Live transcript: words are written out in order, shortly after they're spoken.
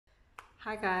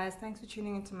Hi guys, thanks for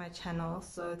tuning into my channel.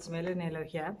 So it's Melanello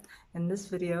here. In this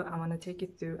video, I want to take you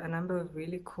through a number of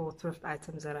really cool thrift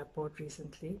items that I bought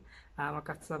recently. I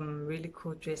got some really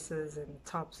cool dresses and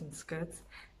tops and skirts.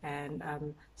 And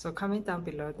so comment down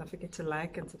below. Don't forget to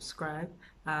like and subscribe.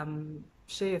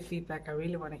 Share your feedback. I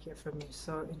really want to hear from you.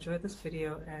 So enjoy this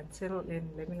video and settle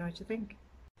in. Let me know what you think.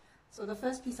 So the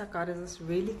first piece I got is this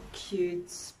really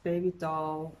cute baby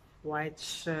doll white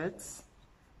shirt.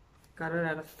 Got it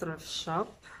at a thrift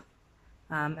shop,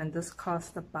 and this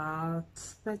cost about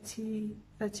 30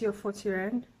 or 40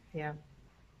 rand. Yeah,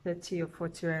 30 or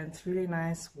 40 rand. It's really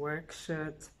nice work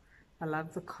shirt. I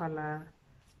love the collar.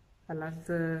 I love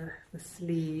the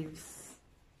sleeves.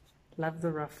 Love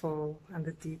the ruffle and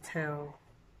the detail.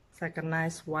 It's like a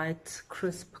nice white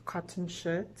crisp cotton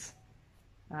shirt.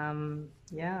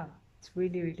 Yeah, it's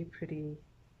really pretty.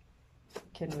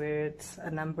 You can wear it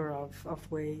a number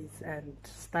of ways and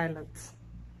style it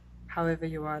however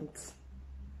you want.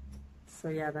 So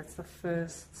yeah, that's the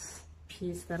first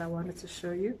piece that I wanted to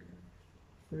show you.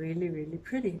 Really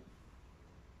pretty.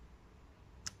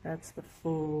 That's the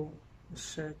full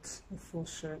shirt, the full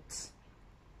shirt.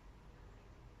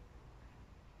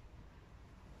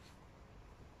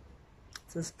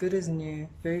 It's as good as new,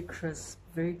 very crisp,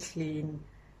 very clean.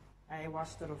 I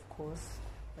washed it, of course,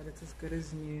 but it's as good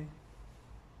as new.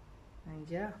 And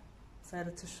yeah,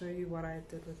 excited to show you what I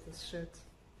did with this shirt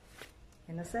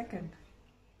in a second.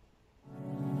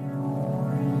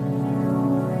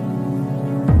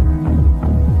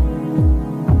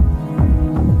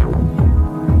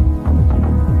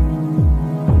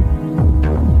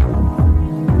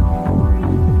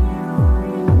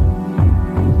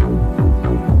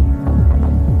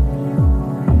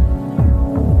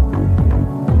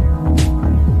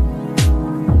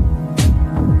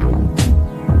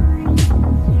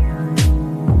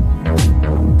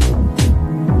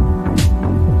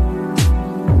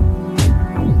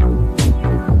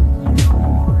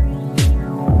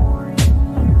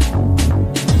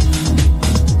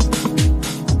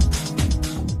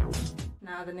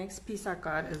 The next piece I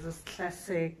got is this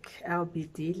classic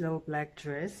LBD little black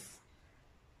dress.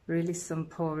 Really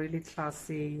simple, really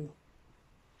classy. You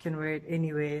can wear it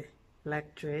anywhere.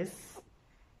 Black dress.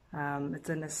 It's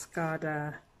an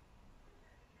escada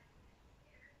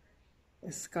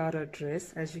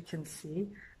dress, as you can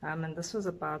see. And this was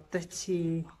about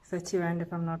 30 rand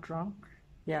if I'm not wrong.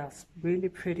 Yeah, it's really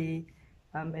pretty.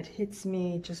 It hits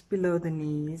me just below the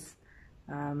knees.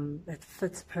 It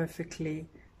fits perfectly.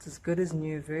 It's as good as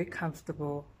new, very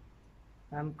comfortable,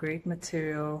 great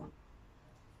material,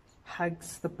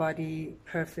 hugs the body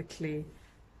perfectly.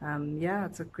 Yeah,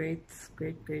 it's a great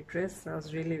dress. I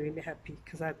was really happy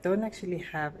because I don't actually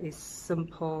have a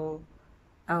simple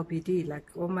LBD. Like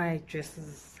all my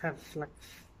dresses have like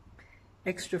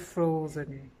extra frills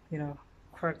and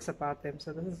quirks about them.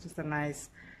 So this is just a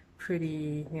nice,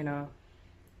 pretty,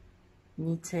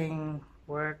 meeting,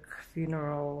 work,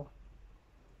 funeral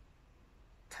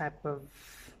type of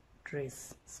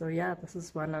dress. So yeah, this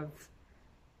is one of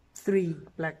 3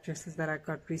 black dresses that I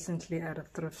got recently at a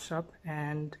thrift shop,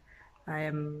 and I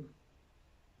am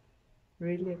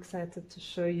really excited to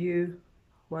show you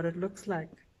what it looks like.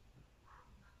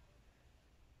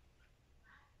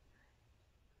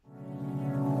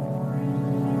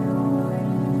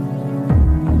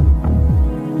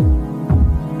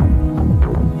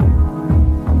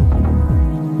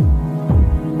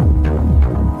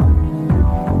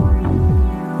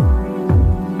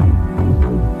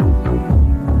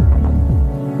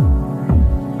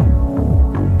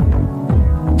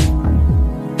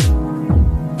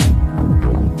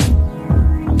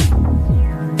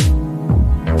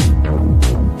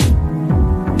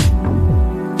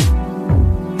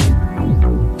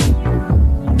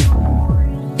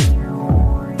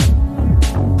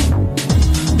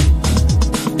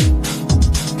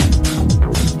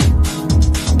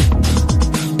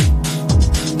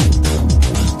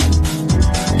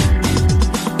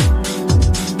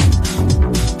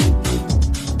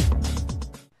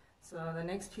 The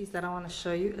next piece that I want to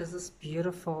show you is this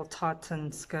beautiful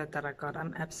tartan skirt that I got.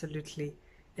 I'm absolutely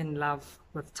in love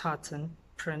with tartan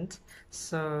print.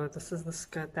 So this is the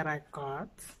skirt that I got.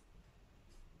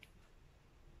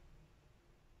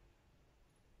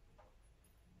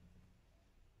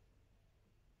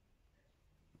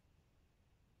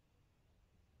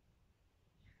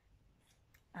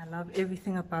 I love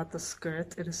everything about the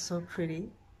skirt. It is so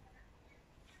pretty.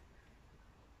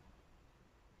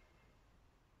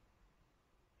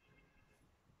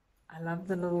 I love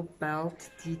the little belt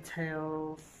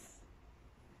details,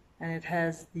 and it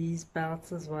has these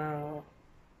belts as well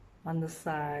on the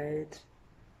side.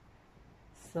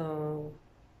 So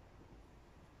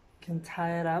you can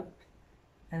tie it up,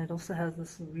 and it also has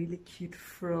this really cute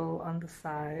frill on the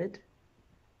side,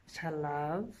 which I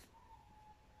love.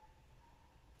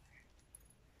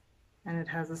 And it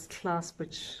has this clasp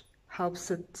which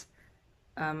helps it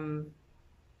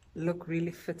look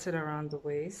really fitted around the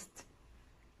waist.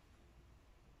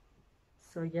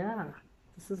 So yeah,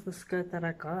 this is the skirt that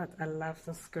I got. I love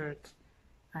the skirt.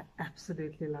 I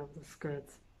absolutely love the skirt.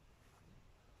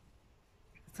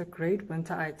 It's a great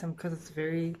winter item because it's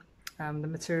very, the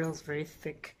material is very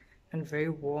thick and very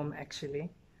warm actually.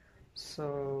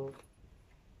 So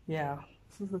yeah,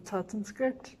 this is the tartan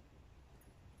skirt.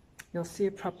 You'll see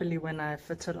it properly when I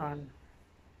fit it on.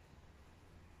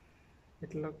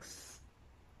 It looks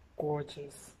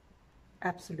gorgeous,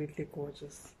 absolutely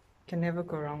gorgeous. Can never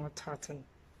go wrong with tartan.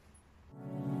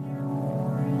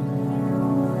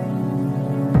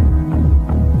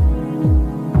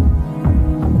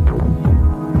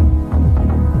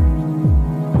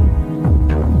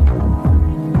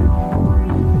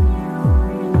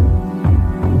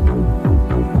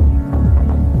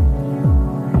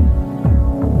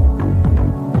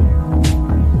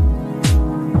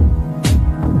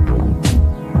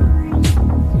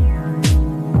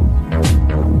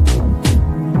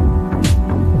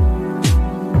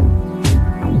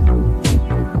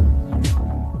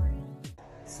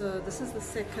 So this is the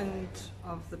second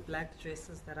of the black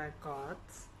dresses that I got.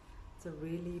 It's a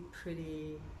really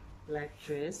pretty black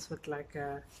dress with like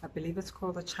a, I believe it's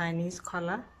called a Chinese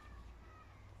collar.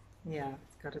 Yeah,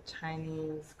 it's got a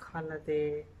Chinese collar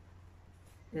there.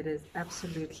 It is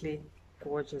absolutely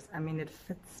gorgeous. I mean, it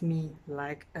fits me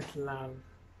like a glove.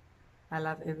 I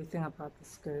love everything about the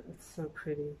skirt. It's so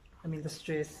pretty. I mean, this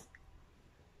dress,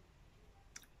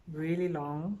 really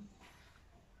long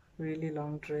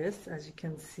dress, as you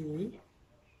can see.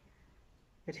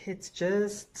 It hits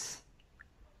just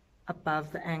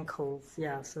above the ankles.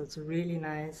 Yeah, so it's a really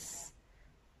nice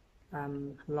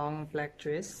long black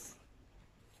dress.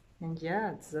 And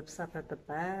yeah, it zips up at the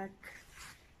back.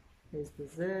 There's the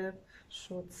zip,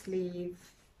 short sleeve.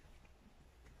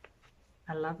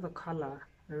 I love the collar.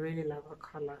 I really love the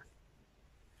collar.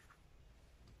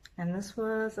 And this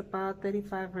was about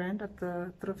 35 Rand at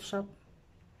the thrift shop.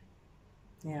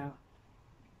 Yeah.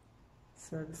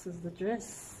 So this is the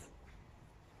dress.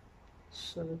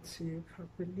 Show it to you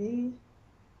properly.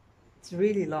 It's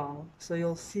really long, so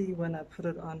you'll see when I put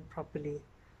it on properly.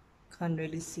 Can't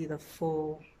really see the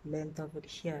full length of it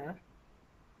here.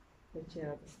 But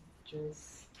yeah, this is the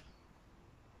dress.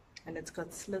 And it's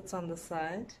got slits on the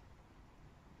side.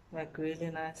 Like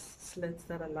really nice slits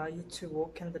that allow you to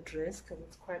walk in the dress because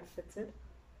it's quite fitted.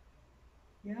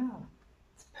 Yeah,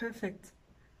 it's perfect.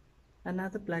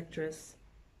 Another black dress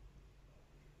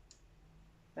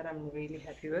that I'm really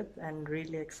happy with and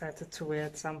really excited to wear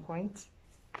at some point.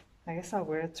 I guess I'll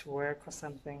wear it to work or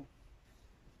something.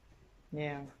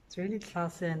 Yeah, it's really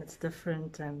classy and it's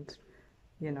different, and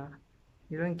you know,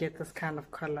 you don't get this kind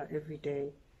of color every day.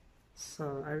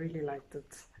 So I really liked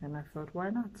it and I thought, why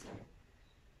not?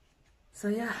 So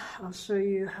yeah, I'll show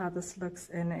you how this looks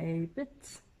in a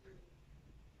bit.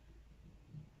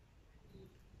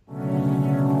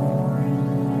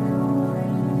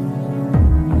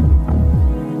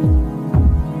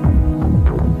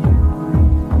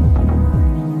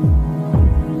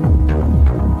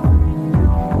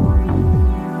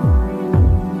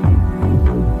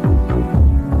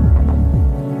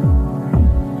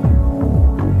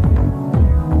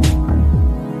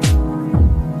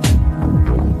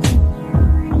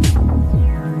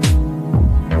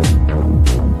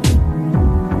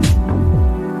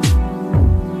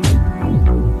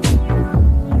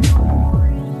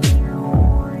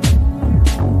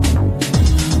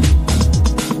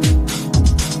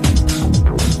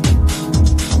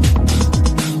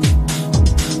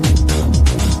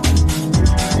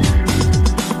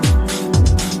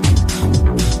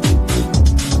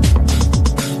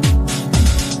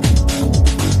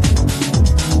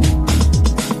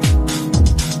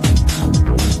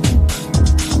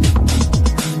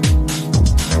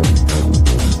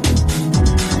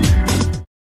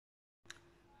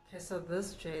 So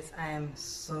this dress I am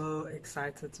so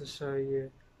excited to show you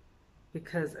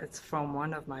because it's from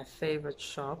one of my favorite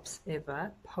shops ever,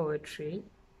 Poetry.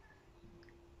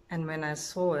 And when I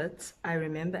saw it, I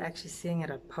remember actually seeing it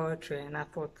at Poetry and I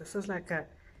thought this is like a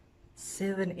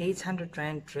 700-800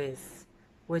 Rand dress,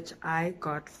 which I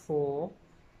got for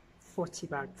 40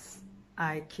 bucks.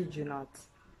 I kid you not.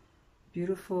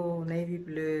 Beautiful navy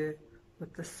blue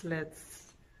with the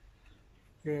slits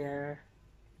there.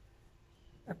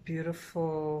 A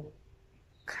beautiful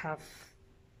cuff.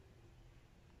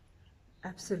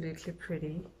 Absolutely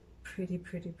pretty,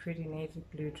 pretty navy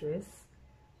blue dress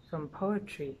from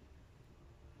Poetry.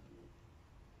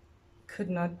 Could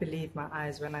not believe my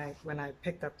eyes when I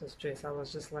picked up this dress. I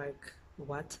was just like,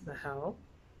 what the hell?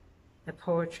 A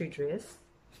Poetry dress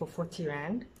for 40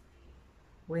 Rand.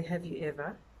 Where have you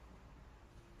ever?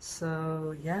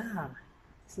 So yeah,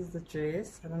 this is the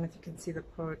dress. I don't know if you can see the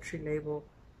Poetry label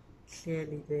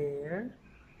clearly there.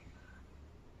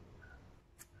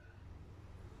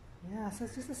 Yeah, so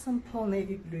it's just a simple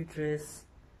navy blue dress.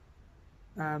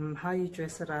 How you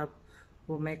dress it up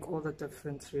will make all the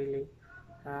difference, really.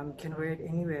 You can wear it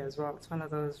anywhere as well. It's one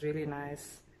of those really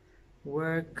nice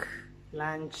work,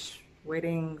 lunch,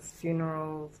 weddings,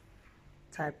 funerals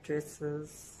type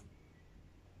dresses.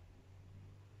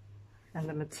 And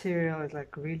the material is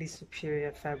like really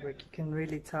superior fabric. You can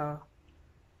really tell.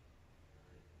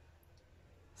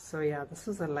 So yeah, this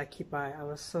was a lucky buy. I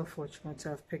was so fortunate to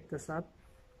have picked this up.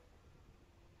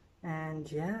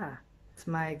 And yeah, it's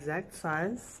my exact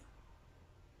size,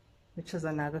 which is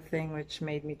another thing which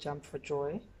made me jump for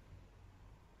joy.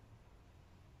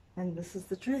 And this is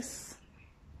the dress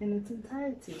in its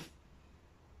entirety.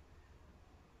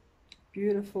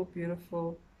 Beautiful,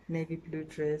 beautiful navy blue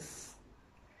dress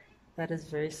that is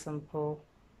very simple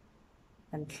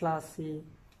and classy,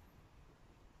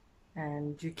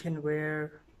 and you can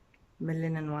wear a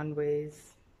million and one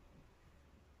ways.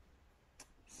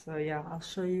 So yeah, I'll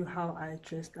show you how I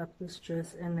dressed up this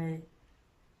dress in a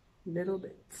little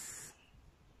bit.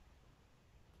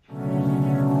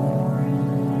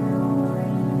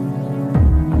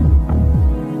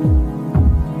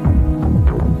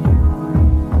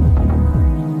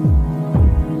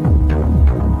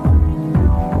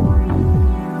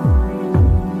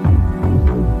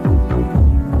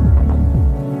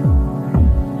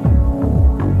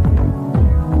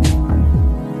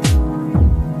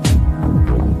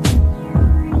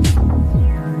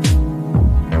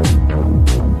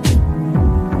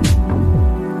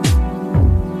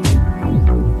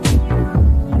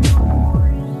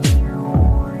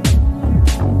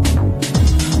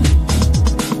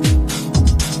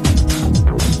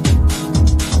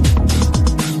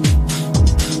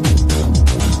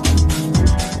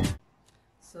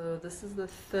 This is the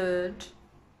third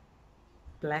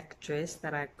black dress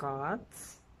that I got.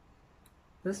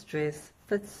 This dress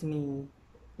fits me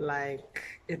like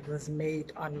it was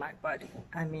made on my body.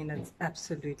 I mean, it's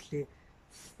absolutely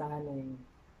stunning.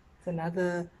 It's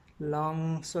another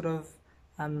long sort of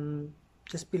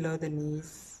just below the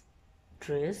knees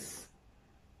dress.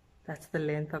 That's the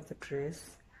length of the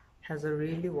dress. Has a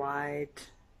really wide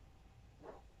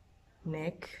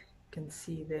neck, you can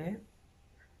see there.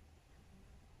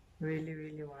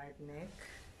 Really wide neck,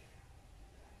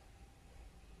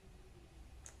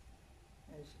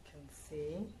 as you can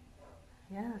see.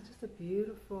 Yeah, it's just a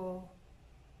beautiful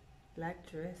black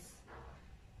dress.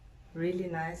 Really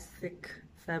nice thick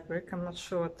fabric. I'm not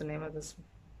sure what the name of this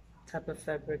type of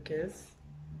fabric is.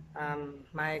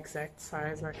 My exact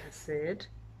size, like I said.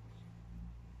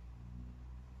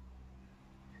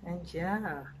 And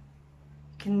yeah,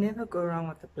 you can never go wrong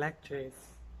with a black dress.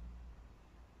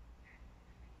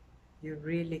 You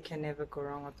really can never go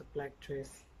wrong with the black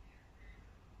dress.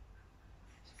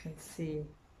 You can see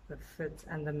the fit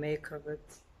and the make of it.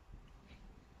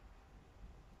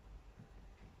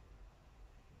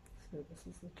 So this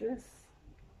is the dress.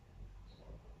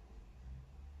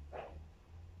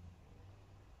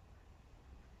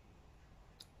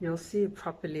 You'll see it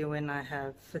properly when I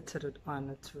have fitted it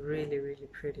on. It's really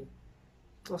pretty.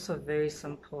 It's also very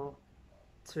simple.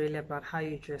 It's really about how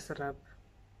you dress it up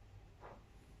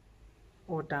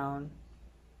or down,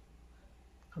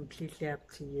 completely up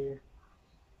to you.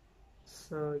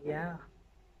 So yeah,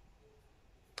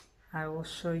 I will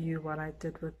show you what I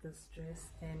did with this dress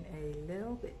in a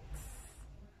little bit.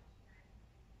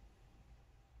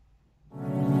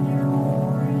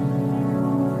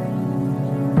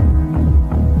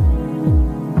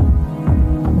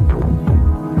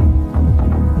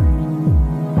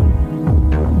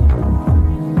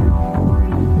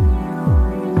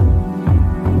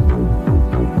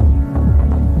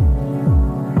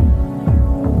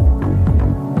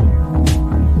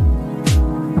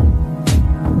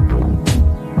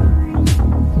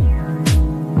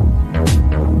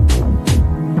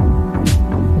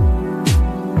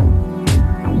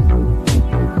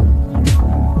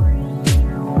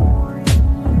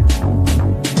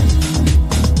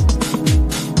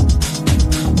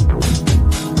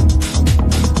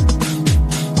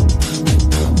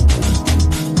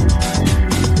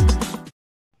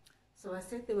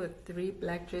 were 3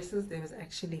 black dresses. There was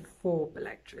actually 4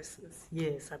 black dresses.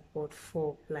 Yes, I bought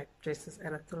 4 black dresses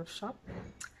at a thrift shop.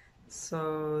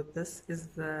 So this is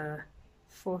the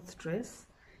 4th dress.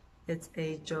 It's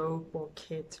a Joe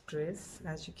Bouquet dress,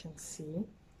 as you can see.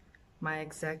 My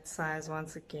exact size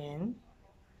once again.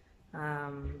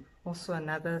 Also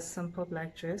another simple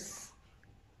black dress.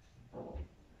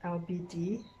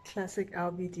 LBD, classic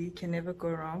LBD, can never go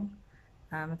wrong.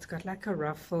 It's got like a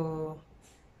ruffle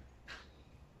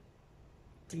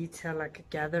detail, like a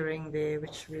gathering there,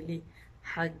 which really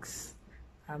hugs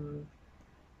and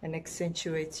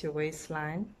accentuates your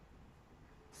waistline.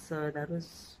 So that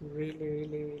was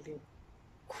really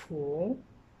cool.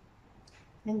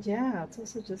 And yeah, it's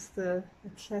also just a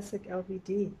classic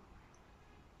LBD.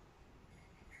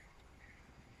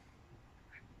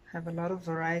 Have a lot of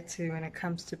variety when it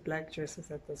comes to black dresses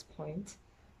at this point.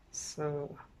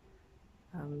 So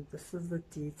this is the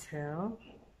detail,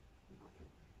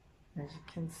 as you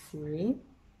can see.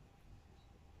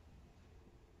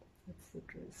 That's the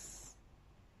dress.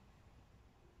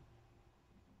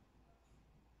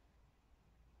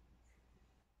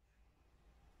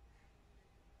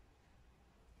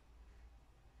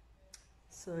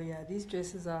 So yeah, these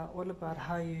dresses are all about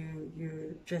how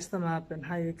you dress them up and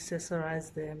how you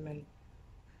accessorize them. And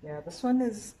yeah, this one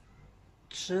is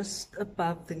just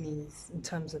above the knees in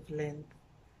terms of length.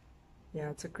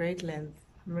 Yeah, it's a great length.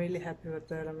 I'm really happy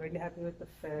with it. I'm really happy with the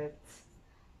fit.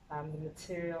 The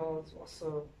material is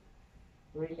also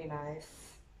really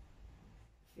nice.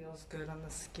 Feels good on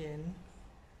the skin.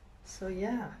 So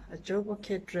yeah, a Joe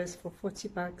Bouquet dress for 40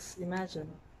 bucks, imagine.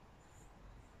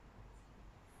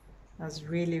 I was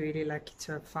really lucky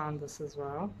to have found this as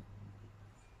well.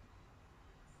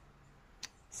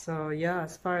 So yeah,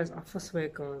 as far as office wear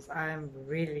goes, I am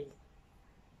really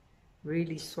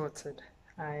sorted.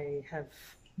 I have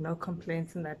no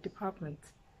complaints in that department.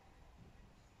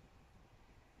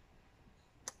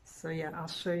 So yeah, I'll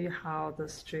show you how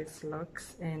this dress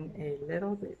looks in a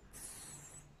little bit.